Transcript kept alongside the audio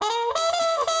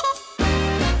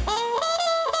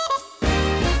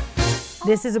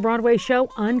This is a Broadway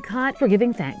show uncut for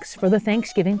giving thanks for the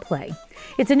Thanksgiving play.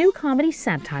 It's a new comedy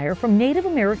satire from Native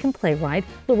American playwright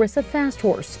Larissa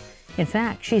Fasthorse. In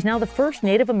fact, she's now the first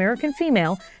Native American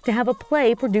female to have a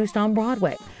play produced on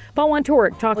Broadway. Paul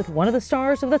Wontorek talked with one of the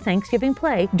stars of the Thanksgiving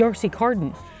play, D'Arcy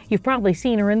Carden. You've probably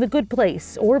seen her in The Good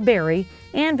Place or Barry,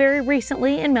 and very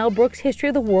recently in Mel Brooks' History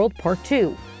of the World Part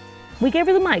 2. We gave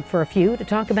her the mic for a few to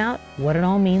talk about what it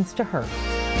all means to her.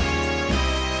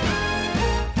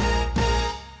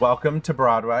 Welcome to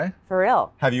Broadway. For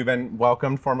real. Have you been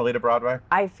welcomed formally to Broadway?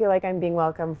 I feel like I'm being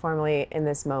welcomed formally in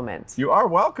this moment. You are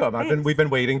welcome. Thanks. We've been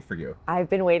waiting for you. I've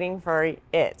been waiting for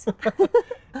it.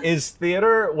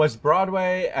 Was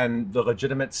Broadway and the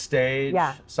legitimate stage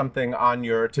something on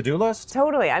your to-do list?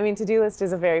 Totally. I mean, to-do list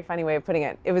is a very funny way of putting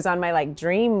it. It was on my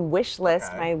dream wish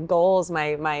list, my goals,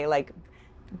 my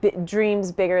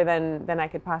dreams bigger than I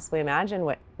could possibly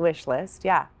imagine wish list.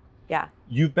 Yeah.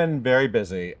 You've been very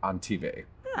busy on TV.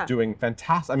 Doing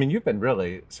fantastic. I mean, you've been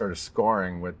really sort of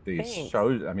scoring with these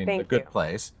shows. I mean, The Good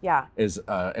Place is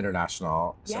an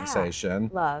international sensation.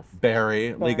 Love.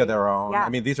 Barry, League of Their Own. Yeah. I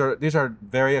mean, these are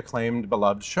very acclaimed,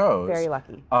 beloved shows. Very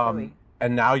lucky. Really.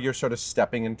 And now you're sort of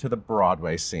stepping into the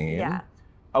Broadway scene. Yeah.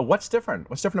 What's different?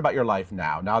 What's different about your life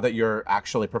now that you're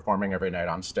actually performing every night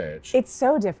on stage? It's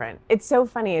so different. It's so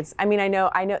funny. I know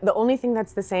the only thing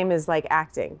that's the same is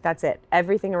acting. That's it.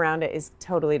 Everything around it is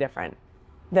totally different.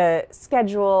 The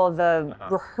schedule, the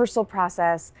rehearsal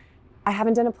process. I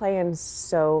haven't done a play in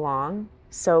so long,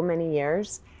 so many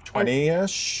years.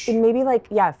 20-ish? Maybe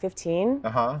 15.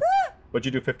 What'd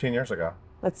you do 15 years ago?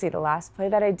 Let's see, the last play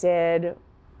that I did,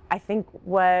 I think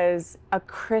was a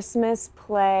Christmas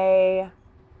play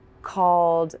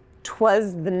called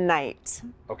 'Twas the Night.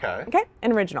 Okay,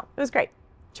 an original. It was great.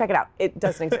 Check it out. It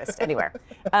doesn't exist anywhere.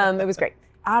 It was great.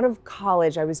 Out of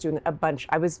college, I was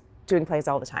doing plays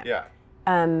all the time. Yeah.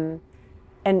 And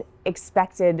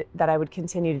expected that I would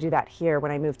continue to do that here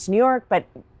when I moved to New York. But,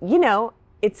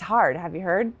 it's hard. Have you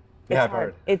heard? It's I've hard.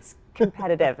 heard. It's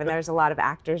competitive, and there's a lot of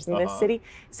actors in this city.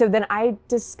 So then I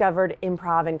discovered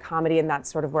improv and comedy, and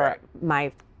that's sort of where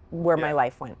my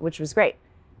life went, which was great.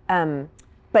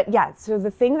 But yeah, so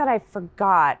the thing that I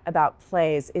forgot about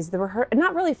plays is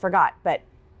not really forgot, but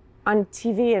on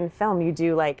TV and film, you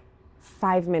do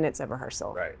 5 minutes of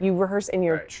rehearsal. Right. You rehearse in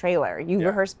your trailer. You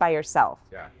rehearse by yourself.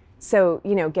 Yeah. So,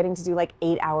 getting to do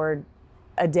 8-hour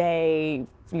a day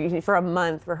for a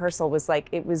month rehearsal was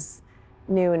it was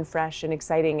new and fresh and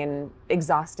exciting and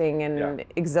exhausting and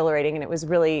exhilarating. And it was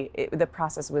really, the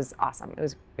process was awesome.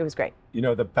 It was great.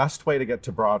 The best way to get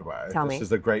to Broadway, Tell me. This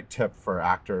is a great tip for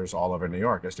actors all over New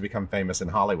York, is to become famous in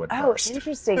Hollywood first. Oh,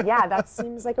 interesting. Yeah, that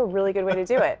seems like a really good way to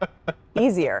do it.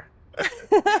 Easier.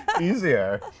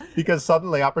 Easier, because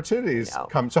suddenly opportunities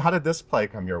come. So how did this play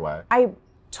come your way? I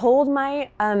told my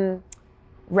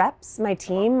reps, my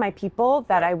team, my people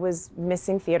that I was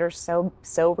missing theater so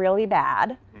really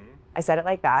bad. I said it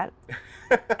like that.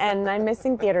 And I'm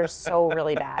missing theater so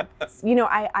really bad.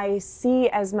 I see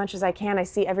as much as I can. I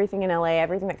see everything in LA,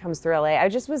 everything that comes through LA. I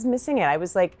just was missing it. I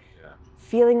was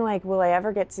feeling will I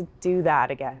ever get to do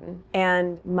that again?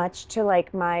 And much to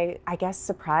my, I guess,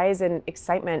 surprise and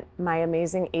excitement, my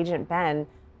amazing agent, Ben,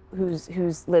 who's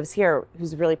lives here,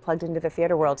 who's really plugged into the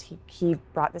theater world, he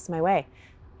brought this my way.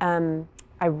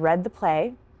 I read the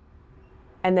play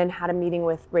and then had a meeting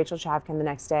with Rachel Chavkin the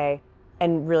next day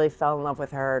and really fell in love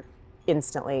with her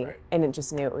instantly. Right. And it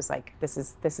just knew it was this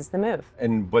is the move.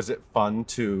 And was it fun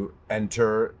to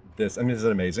enter this? I mean, it's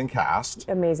an amazing cast.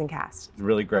 Amazing cast.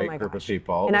 Really great group of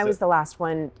people. And I was the last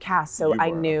one cast, so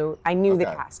I knew the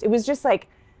cast. It was just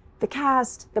the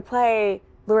cast, the play,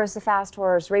 Larissa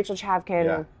Fasthorse, Rachel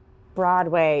Chavkin,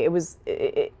 Broadway. It was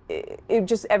it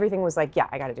just everything was I got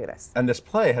to do this. And this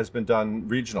play has been done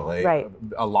regionally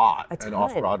a lot, and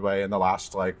off Broadway in the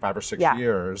last 5 or 6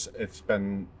 years. It's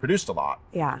been produced a lot.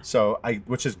 Yeah. So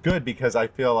which is good, because I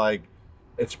feel like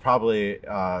it's probably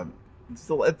it's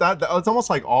almost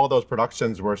like all those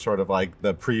productions were sort of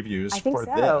the previews for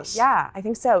this. Yeah, I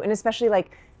think so. And especially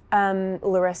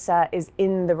Larissa is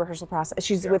in the rehearsal process.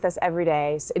 She's with us every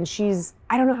day. And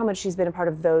I don't know how much she's been a part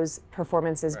of those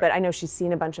performances, but I know she's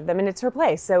seen a bunch of them, and it's her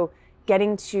play. So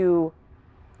getting to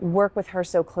work with her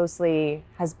so closely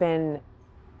has been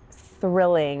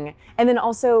thrilling. And then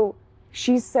also,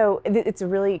 it's a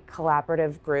really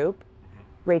collaborative group,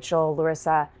 Rachel,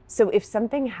 Larissa. So if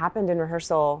something happened in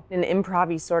rehearsal in an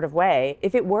improv-y sort of way,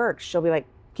 if it works, she'll be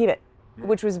keep it,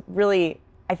 which was really,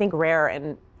 I think, rare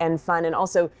and fun. And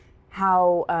also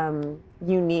how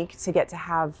unique to get to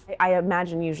have. I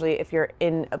imagine usually if you're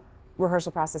in a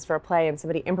rehearsal process for a play and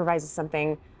somebody improvises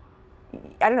something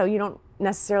I don't know, you don't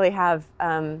necessarily have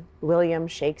William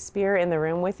Shakespeare in the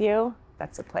room with you.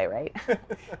 That's a playwright.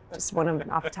 Just one of them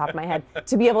off the top of my head.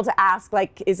 To be able to ask,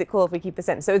 like, is it cool if we keep this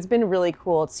in? So it's been really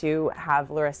cool to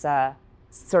have Larissa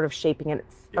sort of shaping it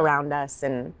around us.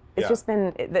 And it's just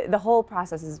been, the whole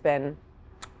process has been.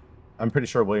 I'm pretty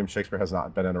sure William Shakespeare has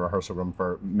not been in a rehearsal room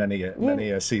for many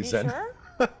a season. You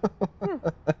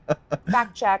sure?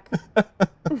 Fact check.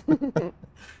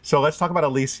 So let's talk about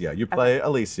Alicia. You play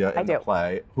Alicia in the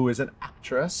play, who is an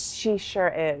actress. She sure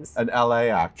is. An LA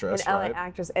actress, An LA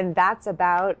actress, and that's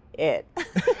about it.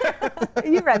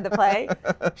 You read the play.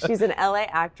 She's an LA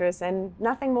actress and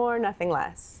nothing more, nothing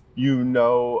less. You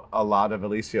know a lot of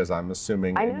Alicias, I'm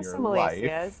assuming, in your life. I know some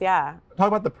Alicias, yeah. Talk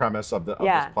about the premise of this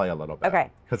play a little bit.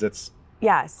 Okay. Because it's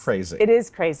crazy. It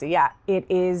is crazy, yeah. It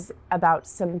is about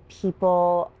some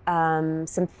people,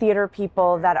 some theater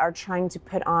people that are trying to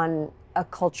put on a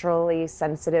culturally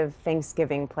sensitive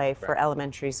Thanksgiving play for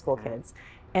elementary school kids.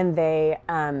 And they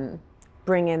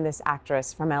bring in this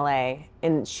actress from LA,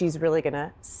 and she's really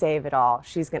gonna save it all.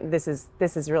 This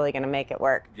is really gonna make it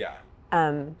work. Yeah.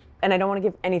 And I don't want to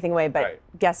give anything away, but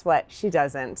guess what? She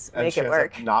doesn't make it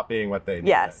work. Ends up not being what they needed.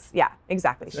 Yes, yeah,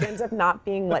 exactly. She ends up not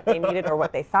being what they needed or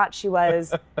what they thought she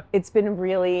was. It's been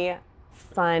really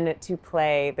fun to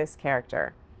play this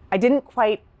character. I didn't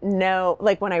quite know,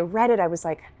 like when I read it, I was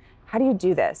like, how do you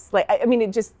do this? Like, I mean,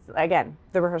 it just, again,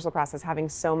 the rehearsal process, having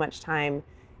so much time.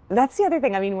 That's the other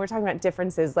thing. I mean, we're talking about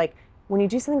differences. Like when you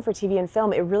do something for TV and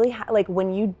film, it really, like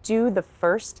when you do the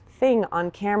first thing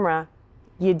on camera,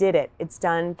 you did it. It's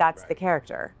done. That's the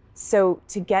character. So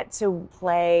to get to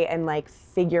play and like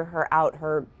figure her out,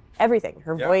 her everything,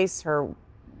 her voice, her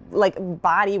like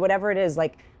body, whatever it is,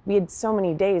 like we had so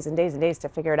many days and days and days to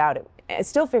figure it out. It's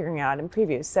still figuring it out in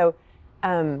previews. So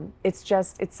it's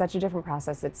such a different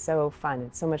process. It's so fun.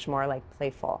 It's so much more like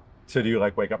playful. So do you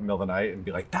like wake up in the middle of the night and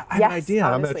be like, I have an idea. Honestly.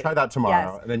 I'm going to try that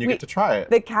tomorrow. And then you get to try it.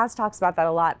 The cast talks about that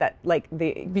a lot, that like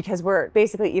because we're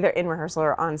basically either in rehearsal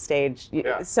or on stage.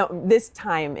 So this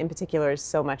time in particular is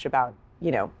so much about,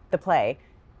 the play.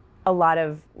 A lot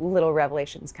of little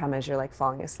revelations come as you're like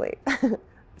falling asleep,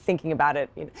 thinking about it.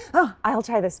 Oh, I'll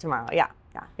try this tomorrow. Yeah.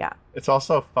 It's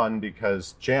also fun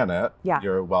because Janet, Yeah.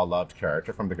 your well-loved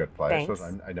character from The Good Place, Thanks. which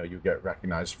I know you get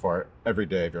recognized for every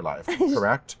day of your life,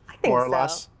 correct? I think More or so.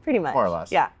 less? Pretty much. More or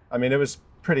less. Yeah. I mean, it was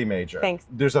pretty major. Thanks.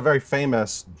 There's a very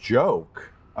famous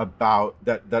joke about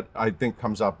that I think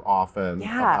comes up often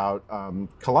about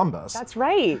Columbus. That's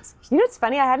right. It's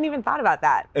funny. I hadn't even thought about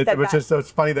that. So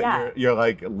it's funny that you're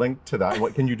like linked to that.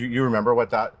 What can you do? You remember what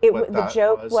that? The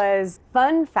joke was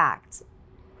fun fact.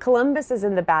 Columbus is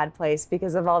in the bad place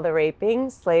because of all the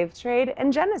raping, slave trade,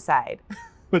 and genocide.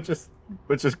 which is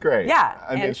great. Yeah,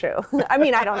 and true. I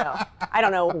mean, I don't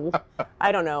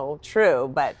know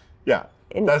true, but yeah,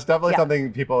 that's definitely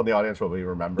something people in the audience will be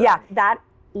remembering. Yeah, that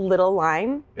little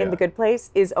line in The Good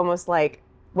Place is almost like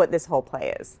what this whole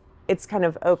play is. It's kind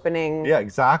of opening. Yeah,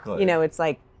 exactly. It's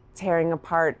like tearing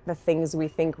apart the things we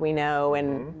think we know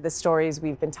and the stories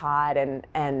we've been taught,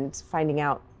 and finding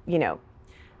out,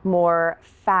 more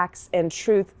facts and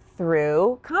truth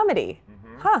through comedy.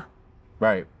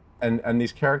 Right. And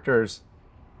these characters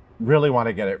really want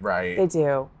to get it right. They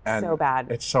do. And so bad.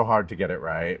 It's so hard to get it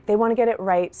right. They want to get it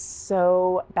right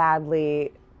so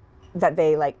badly that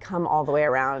they like come all the way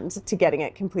around to getting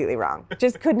it completely wrong.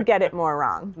 Just couldn't get it more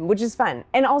wrong, which is fun.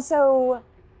 And also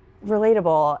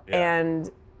relatable. Yeah.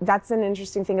 And that's an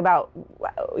interesting thing about,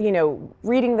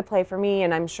 reading the play for me,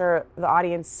 and I'm sure the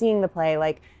audience seeing the play,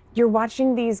 like, you're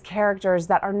watching these characters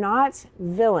that are not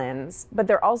villains, but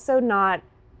they're also not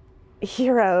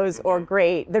heroes or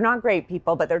great. They're not great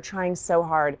people, but they're trying so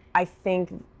hard. I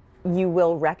think you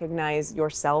will recognize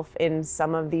yourself in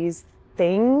some of these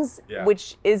things,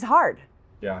 which is hard,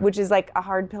 which is like a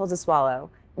hard pill to swallow.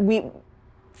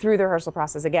 Through the rehearsal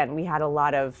process, again, we had a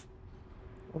lot of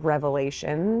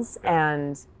revelations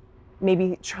and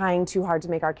maybe trying too hard to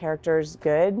make our characters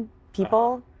good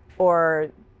people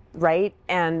or right,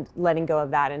 and letting go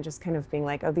of that and just kind of being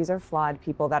like, oh, these are flawed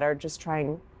people that are just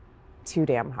trying too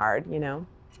damn hard,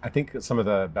 I think some of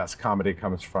the best comedy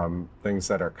comes from things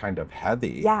that are kind of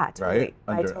heavy. Yeah, totally. Right?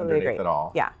 I totally underneath agree. it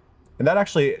all. Yeah. And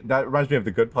that reminds me of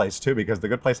The Good Place too, because The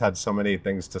Good Place had so many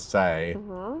things to say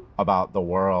about the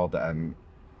world and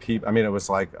people. I mean, it was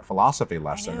like a philosophy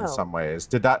lesson in some ways.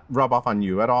 Did that rub off on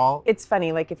you at all? It's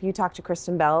funny, like if you talk to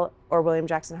Kristen Bell or William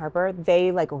Jackson Harper,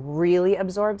 they like really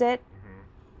absorbed it.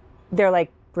 They're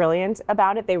like brilliant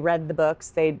about it. They read the books,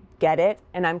 they get it.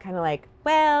 And I'm kind of like,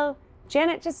 well,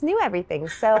 Janet just knew everything,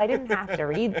 so I didn't have to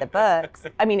read the books.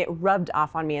 I mean, it rubbed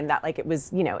off on me in that, like, it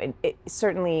was, it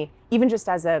certainly, even just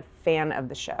as a fan of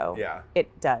the show,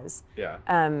 it does. Yeah.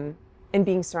 And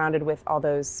being surrounded with all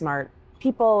those smart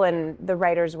people, and the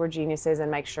writers were geniuses,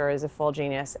 and Mike Schur is a full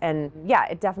genius. And yeah,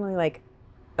 it definitely, like,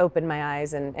 opened my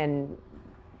eyes and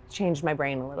changed my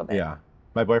brain a little bit. Yeah.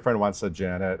 My boyfriend wants a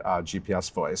Janet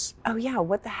GPS voice. Oh yeah,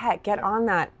 what the heck? Get on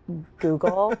that,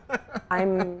 Google.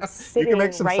 I'm sitting You can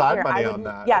make some right side here. money on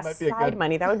that. Yeah, That might be a side good-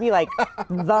 money. That would be like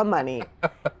the money.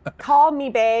 Call me,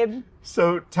 babe.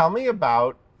 So tell me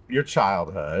about your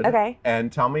childhood. Okay.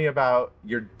 And tell me about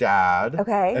your dad.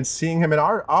 Okay. And seeing him in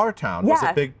our town was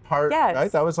a big part, Yes. right?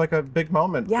 That was like a big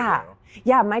moment for you.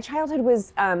 Yeah, my childhood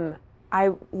was,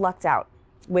 I lucked out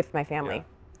with my family.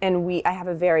 And I have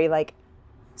a very, like,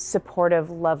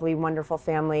 supportive, lovely, wonderful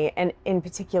family. And in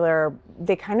particular,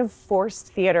 they kind of forced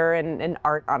theater and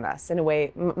art on us in a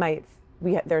way.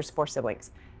 There's 4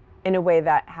 siblings, in a way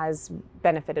that has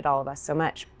benefited all of us so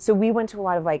much. So we went to a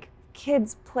lot of, like,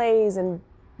 kids plays and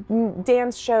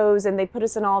dance shows, and they put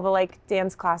us in all the, like,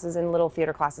 dance classes and little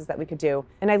theater classes that we could do.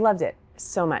 And I loved it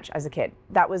so much as a kid.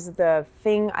 That was the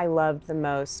thing I loved the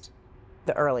most,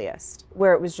 the earliest,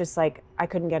 where it was just like, I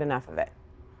couldn't get enough of it.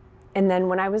 And then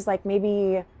when I was like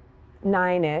maybe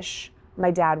 9-ish, my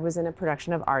dad was in a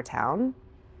production of Our Town.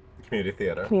 Community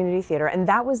theater. And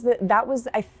that was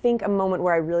I think a moment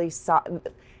where I really saw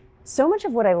so much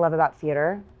of what I love about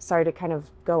theater, sorry to kind of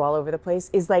go all over the place,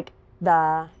 is like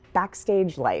the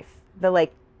backstage life, the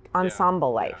like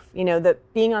ensemble life. You know, the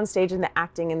being on stage and the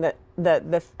acting and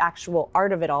the actual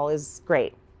art of it all is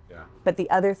great. Yeah. But the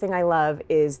other thing I love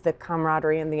is the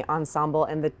camaraderie and the ensemble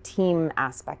and the team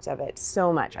aspect of it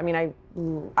so much. I mean,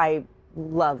 I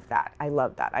love that. I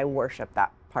love that. I worship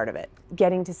that part of it.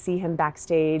 Getting to see him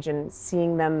backstage and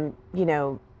seeing them, you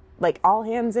know, like all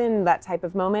hands in, that type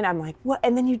of moment. I'm like, what?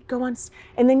 And then you'd go on,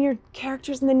 and then your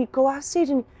characters, and then you'd go off stage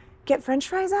and get French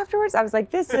fries afterwards. I was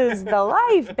like, this is the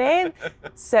life, babe.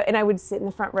 So, and I would sit in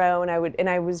the front row, and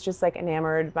I was just like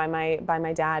enamored by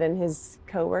my dad and his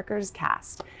coworkers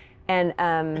cast. And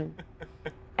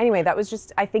anyway, that was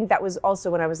just, I think that was also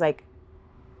when I was like,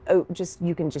 oh,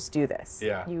 you can just do this.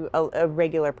 Yeah. A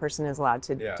regular person is allowed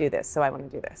to do this, so I want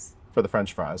to do this. For the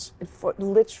French fries.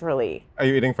 Literally. Are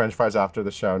you eating French fries after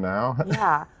the show now?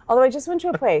 Yeah. Although I just went to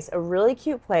a place, a really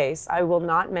cute place, I will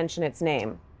not mention its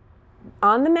name.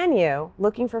 On the menu,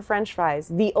 looking for French fries,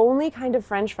 the only kind of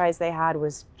French fries they had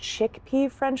was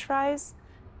chickpea French fries.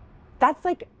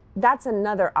 That's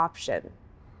another option.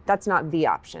 That's not the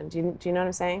option. Do you know what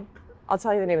I'm saying? I'll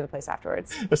tell you the name of the place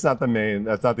afterwards. That's not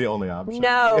the only option.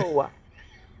 No.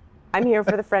 I'm here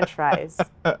for the French fries.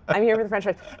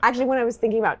 Actually, when I was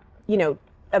thinking about,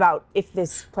 about if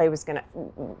this play was gonna,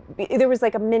 there was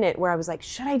like a minute where I was like,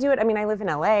 should I do it? I mean, I live in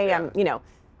LA. Yeah.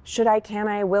 Should I, can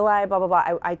I, will I, blah, blah,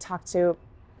 blah. I talked to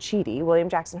Chidi, William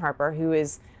Jackson Harper, who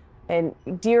is a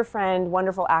dear friend,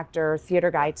 wonderful actor, theater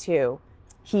guy too.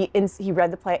 He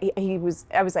read the play.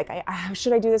 I was like,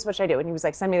 should I do this? What should I do? And he was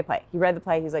like, send me the play. He read the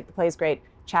play. He's like, the play's great.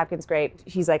 Chapkin's great.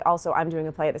 He's like, also, I'm doing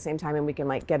a play at the same time, and we can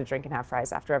like get a drink and have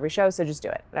fries after every show. So just do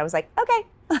it. And I was like,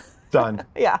 okay. Done.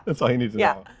 Yeah. That's all you need to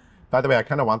know. By the way, I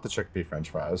kind of want the chickpea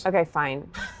French fries. Okay, fine.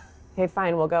 Okay,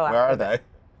 fine. We'll go. Where are they?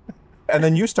 And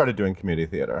then you started doing community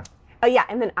theater. Oh yeah,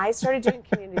 and then I started doing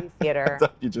community theater.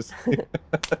 You just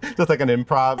like an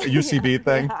improv, a UCB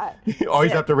thing. Yeah. You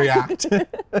always have to react.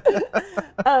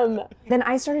 Then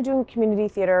I started doing community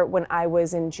theater when I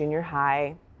was in junior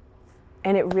high,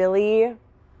 and it really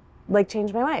like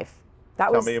changed my life.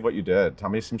 Tell me what you did. Tell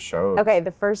me some shows. Okay,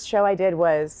 the first show I did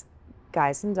was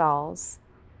Guys and Dolls.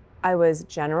 I was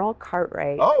General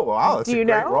Cartwright. Oh wow, that's Do a you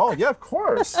great know? role. Yeah, of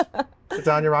course. Sit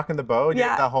down, you're rocking the boat. You Yeah.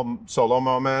 get that whole solo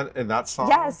moment in that song.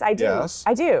 Yes, I do. Yes.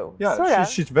 I do. Yeah, sort of.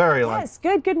 she's very like. Yes,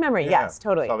 good memory. Yeah, Yes,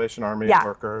 totally. Salvation Army Yeah,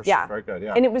 worker. yeah. She's very good.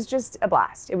 Yeah. And it was just a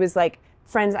blast. It was like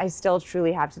friends I still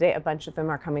truly have today. A bunch of them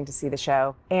are coming to see the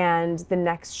show. And the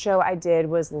next show I did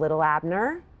was Little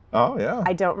Abner. Oh yeah.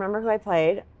 I don't remember who I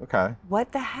played. Okay.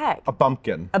 What the heck? A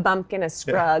bumpkin. A bumpkin, a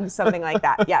scrug, something like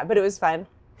that. Yeah, but it was fun.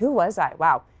 Who was I?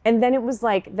 Wow. And then it was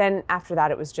like, then after that,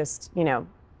 it was just,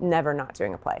 never not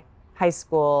doing a play. High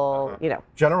school,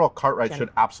 General Cartwright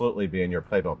should absolutely be in your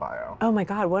Playbill bio. Oh my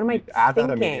God, what am I Add thinking?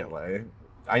 that immediately.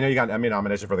 I know you got an Emmy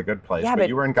nomination for The Good Place, Yeah, but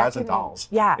you were in Guys that and could be- Dolls.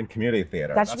 yeah. In community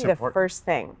theater. That should be the important. first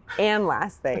thing and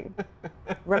last thing.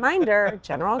 Reminder,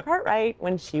 General Cartwright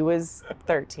when she was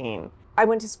 13. I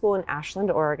went to school in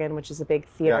Ashland, Oregon, which is a big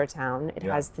theater town. It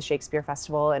has the Shakespeare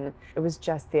Festival, and it was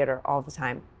just theater all the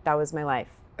time. That was my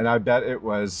life. And I bet it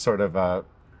was sort of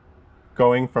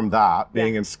going from that,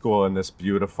 being in school in this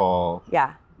beautiful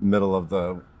Yeah. middle of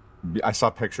the I saw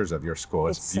pictures of your school.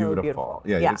 It's so beautiful. beautiful.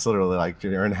 Yeah, Yeah. It's literally like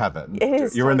you're in heaven. It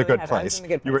is You were in the totally good heaven. I was place. in the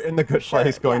good You were place. in the good For sure.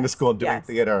 place, going to Yes. school, doing Yes.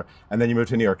 theater, and then you moved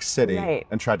to New York City Right.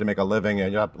 and tried to make a living,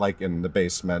 and you're up like in the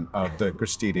basement of the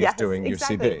Christie's Yes, doing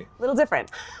exactly. UCB. A little different.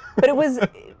 But it was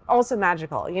also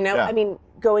magical, you know? Yeah. I mean,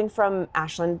 going from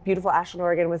Ashland, beautiful Ashland,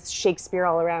 Oregon, with Shakespeare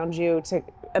all around you, to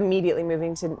immediately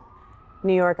moving to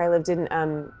New York. I lived in,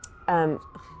 there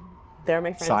are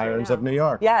my friends right Sirens now. of New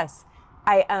York. Yes.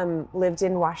 I lived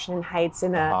in Washington Heights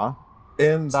in a...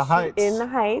 In the Heights. In the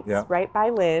Heights, Yeah. right by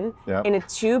Lynn, Yeah. in a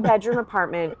 2-bedroom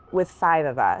apartment with 5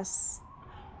 of us.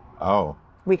 Oh.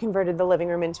 We converted the living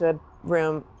room into a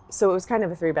room, so it was kind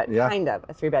of a 3-bedroom, Yeah. kind of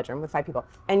a 3-bedroom with 5 people.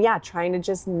 And yeah, trying to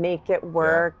just make it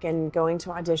work and going to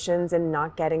auditions and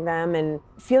not getting them and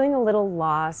feeling a little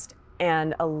lost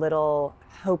and a little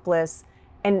hopeless.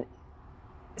 And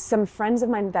some friends of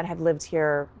mine that had lived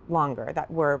here longer, that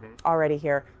were already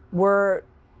here,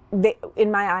 they,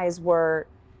 in my eyes, were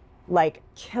like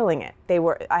killing it.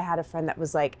 I had a friend that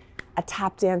was like a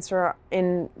tap dancer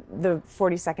in the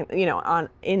 42nd,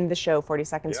 in the show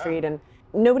 42nd Street, and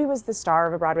nobody was the star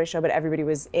of a Broadway show, but everybody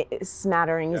was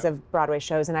smatterings of Broadway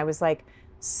shows, and I was like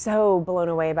so blown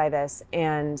away by this,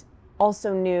 and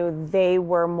also knew they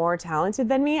were more talented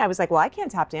than me. I was like, well, I can't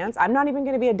tap dance. I'm not even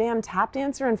going to be a damn tap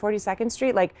dancer in 42nd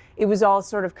Street. Like, it was all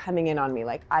sort of coming in on me.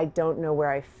 Like, I don't know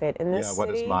where I fit in this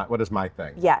city. What is my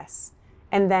thing? Yes.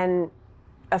 And then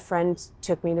a friend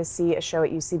took me to see a show at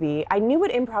UCB. I knew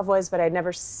what improv was, but I'd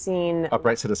never seen...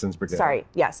 Upright Citizens Brigade. Sorry,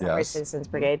 yes, Upright Citizens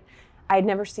Brigade. I'd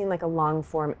never seen like a long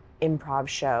form improv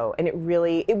show. And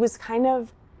it was kind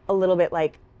of a little bit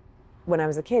like when I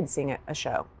was a kid seeing a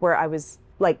show where I was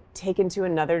like taken to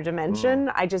another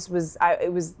dimension. It was,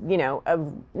 a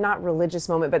not religious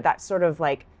moment, but that sort of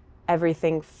like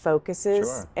everything focuses.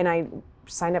 Sure. And I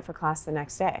signed up for class the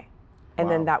next day. And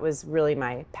then that was really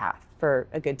my path for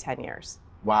a good 10 years.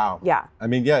 Wow. Yeah. I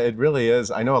mean, yeah, it really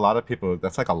is. I know a lot of people,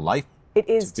 that's like a life. It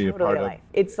is to be a totally part a of. life.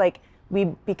 It's like we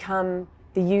become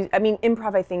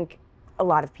improv, I think a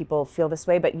lot of people feel this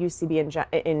way, but UCB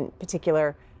in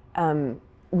particular,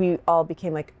 we all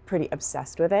became like pretty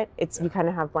obsessed with it. You kind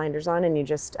of have blinders on and you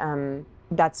just,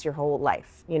 that's your whole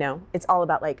life, It's all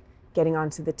about like getting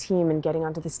onto the team and getting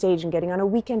onto the stage and getting on a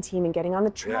weekend team and getting on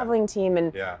the traveling team.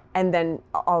 And then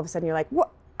all of a sudden you're like, what?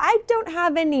 I don't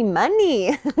have any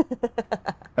money.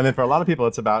 And then for a lot of people,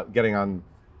 it's about getting on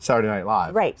Saturday Night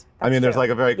Live. Right. I mean, there's true.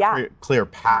 like a very clear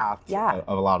path Yeah.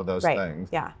 of a lot of those Right. things.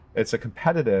 Yeah. It's a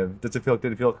competitive. Did it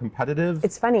feel competitive?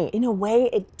 It's funny. In a way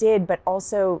it did, but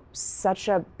also such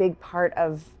a big part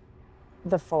of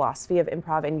the philosophy of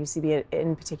improv and UCB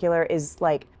in particular is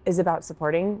about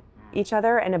supporting each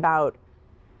other and about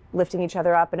lifting each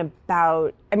other up and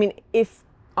about, if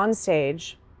on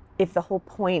stage, if the whole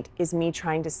point is me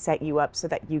trying to set you up so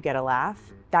that you get a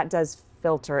laugh, that does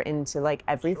filter into like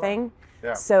everything. Sure.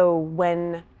 Yeah. So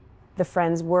when the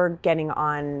friends were getting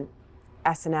on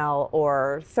SNL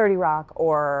or 30 Rock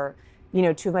or,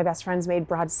 2 of my best friends made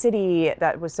Broad City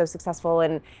that was so successful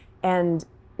and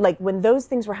like when those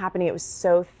things were happening, it was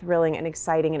so thrilling and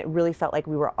exciting and it really felt like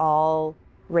we were all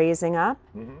raising up.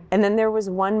 Mm-hmm. And then there was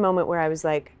one moment where I was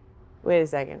like, wait a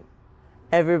second.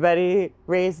 Everybody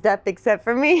raised up except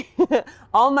for me.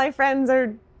 All my friends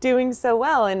are doing so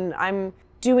well and I'm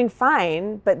doing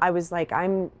fine, but I was like,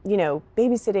 I'm,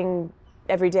 babysitting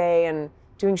every day and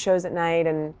doing shows at night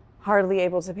and hardly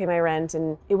able to pay my rent.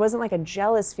 And it wasn't like a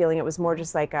jealous feeling. It was more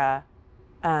just like a,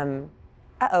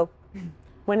 uh-oh,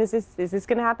 when is this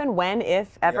gonna happen? When,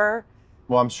 if, ever? Yeah.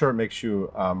 Well, I'm sure it makes you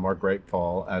more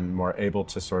grateful and more able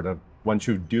to sort of, once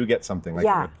you do get something like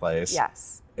a good place,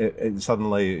 yes. It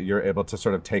suddenly you're able to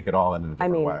sort of take it all in a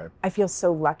different way. I feel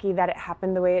so lucky that it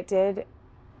happened the way it did,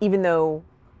 even though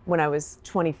when I was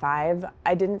 25,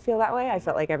 I didn't feel that way. I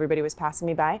felt like everybody was passing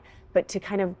me by. But to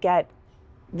kind of get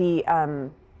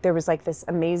there was like this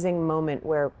amazing moment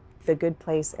where The Good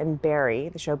Place and Barry,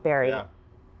 the show Barry,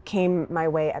 came my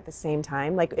way at the same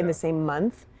time, like in the same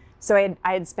month. So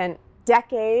I had spent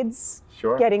decades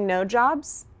getting no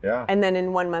jobs. Yeah. And then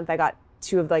in 1 month I got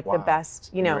 2 of like the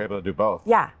best, You were able to do both.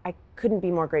 Yeah, I couldn't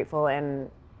be more grateful and,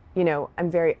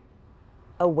 I'm very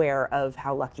aware of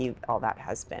how lucky all that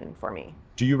has been for me.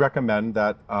 Do you recommend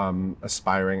that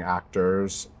aspiring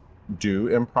actors do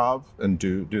improv and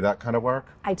do that kind of work?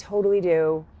 I totally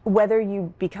do. Whether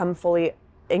you become fully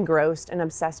engrossed and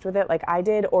obsessed with it like I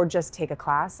did or just take a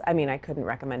class, I couldn't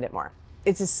recommend it more.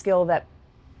 It's a skill that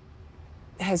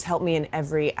has helped me in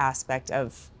every aspect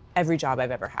of every job I've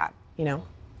ever had, Yeah.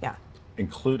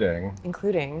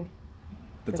 Including.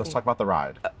 Let's talk about the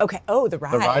ride. Okay. Oh, the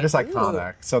ride. The ride is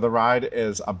iconic. Ooh. So the ride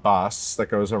is a bus that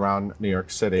goes around New York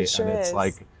City, It sure and it's is.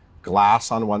 like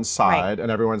glass on one side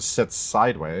and everyone sits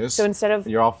sideways. So instead of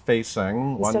you're all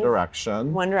facing one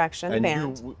direction. One direction, and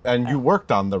the band. You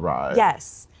worked on the ride.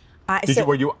 Yes.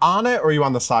 Were you on it or were you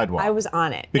on the sidewalk? I was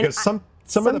on it. Because some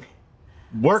of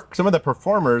the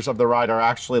performers of the ride are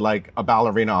actually like a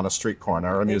ballerina on a street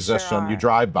corner or a musician you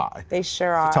drive by. They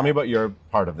sure are. So tell me what your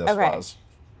part of this was.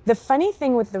 The funny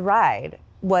thing with the ride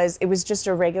was it was just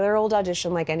a regular old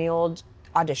audition, like any old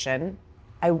audition.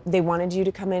 They wanted you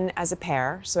to come in as a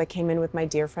pair, so I came in with my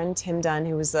dear friend Tim Dunn,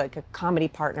 who was like a comedy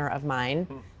partner of mine,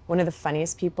 one of the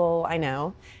funniest people I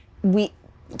know.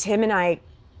 Tim and I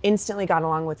instantly got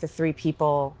along with the three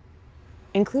people,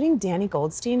 including Danny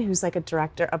Goldstein, who's like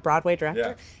a Broadway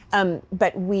director. Yeah.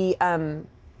 But we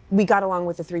got along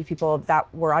with the three people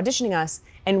that were auditioning us,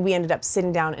 and we ended up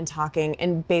sitting down and talking,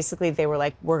 and basically they were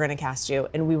like, we're gonna cast you.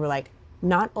 And we were like,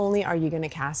 not only are you gonna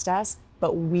cast us,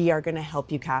 but we are going to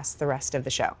help you cast the rest of the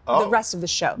show. The rest of the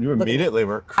show. You immediately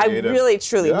were creative. I really,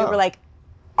 truly, we were like,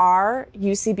 our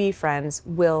UCB friends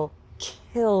will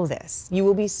kill this. You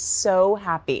will be so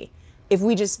happy if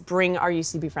we just bring our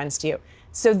UCB friends to you.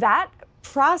 So that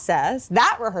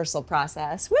rehearsal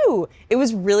process, it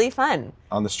was really fun.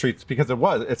 On the streets, because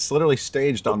it's literally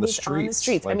staged on the streets. On the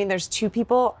streets. I mean, there's two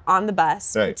people on the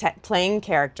bus playing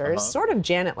characters, sort of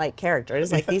Janet-like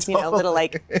characters, like these, little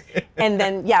like, and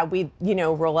then, we,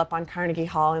 roll up on Carnegie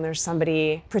Hall and there's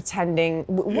somebody pretending,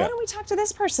 why don't we talk to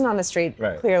this person on the street?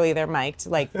 Right. Clearly they're mic'd,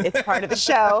 like it's part of the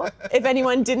show. If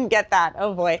anyone didn't get that,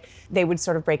 oh boy. They would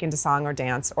sort of break into song or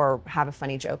dance or have a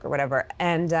funny joke or whatever.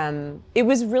 And it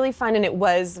was really fun, and it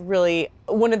was really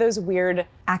one of those weird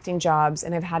acting jobs,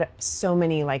 and I've had so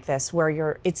many like this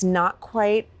where it's not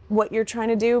quite what you're trying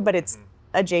to do, but it's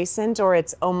adjacent or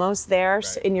it's almost there,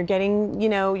 and you're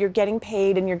getting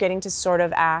paid and you're getting to sort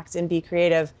of act and be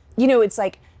creative. It's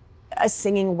like a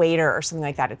singing waiter or something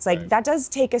like that. It's like that does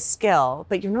take a skill,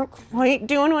 but you're not quite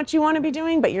doing what you want to be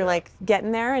doing, but you're like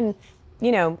getting there. And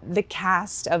the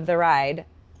cast of the ride,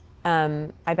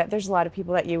 I bet there's a lot of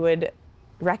people that you would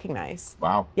recognize.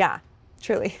 Wow. Yeah,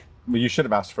 truly. Well, you should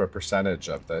have asked for a percentage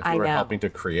of the. You were helping to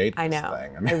create this thing.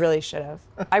 I really should have.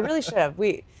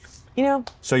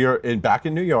 So you're back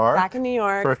in New York. Back in New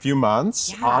York for a few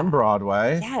months on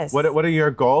Broadway. Yes. What are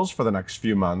your goals for the next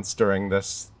few months during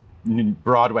this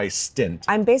Broadway stint?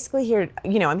 I'm basically here.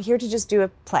 I'm here to just do a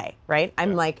play, right?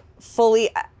 I'm like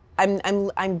fully.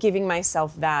 I'm giving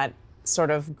myself that sort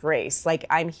of grace. Like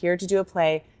I'm here to do a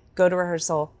play, go to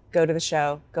rehearsal, go to the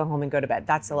show, go home and go to bed.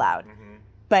 That's allowed.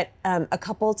 But a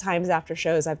couple times after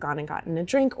shows, I've gone and gotten a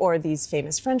drink or these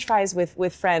famous French fries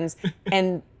with friends,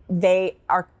 and they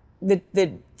are the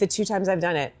two times I've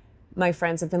done it. My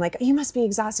friends have been like, "You must be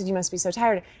exhausted. You must be so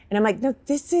tired." And I'm like, "No,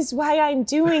 this is why I'm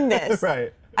doing this.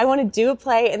 Right. I want to do a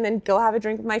play and then go have a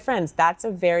drink with my friends. That's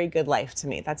a very good life to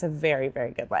me. That's a very,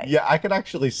 very good life." Yeah, I could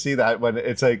actually see that when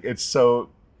it's so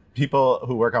people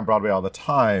who work on Broadway all the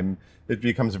time, it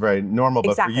becomes very normal.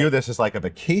 But for you, this is like a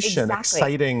vacation,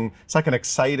 exciting. It's like an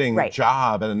exciting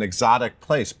job and an exotic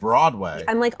place, Broadway.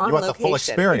 I'm like on you want location. The full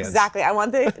experience. Exactly. I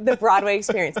want the Broadway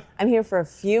experience. I'm here for a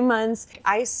few months.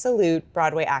 I salute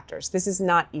Broadway actors. This is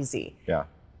not easy. Yeah.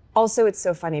 Also, it's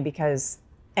so funny because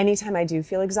anytime I do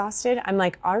feel exhausted, I'm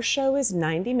like, our show is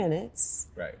 90 minutes.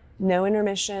 Right. No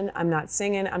intermission. I'm not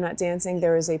singing. I'm not dancing.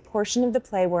 There is a portion of the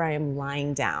play where I am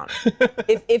lying down.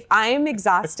 If I am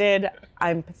exhausted,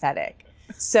 I'm pathetic.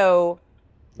 So,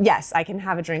 yes, I can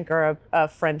have a drink or a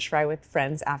French fry with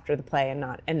friends after the play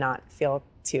and not feel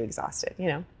too exhausted.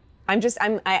 I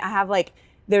have like,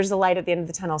 there's a light at the end of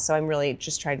the tunnel, so I'm really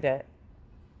just trying to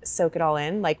soak it all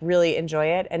in, like really enjoy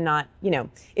it, and not,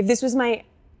 if this was my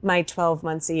 12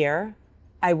 months a year,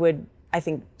 I would, I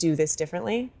think, do this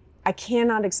differently. I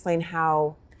cannot explain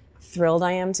how thrilled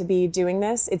I am to be doing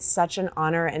this. It's such an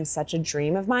honor and such a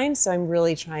dream of mine, so I'm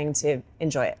really trying to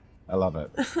enjoy it. I love it.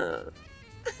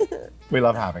 We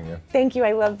love having you. Thank you.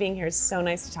 I love being here. It's so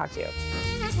nice to talk to you.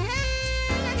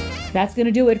 That's going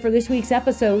to do it for this week's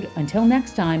episode. Until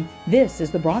next time, this is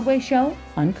The Broadway Show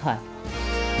Uncut.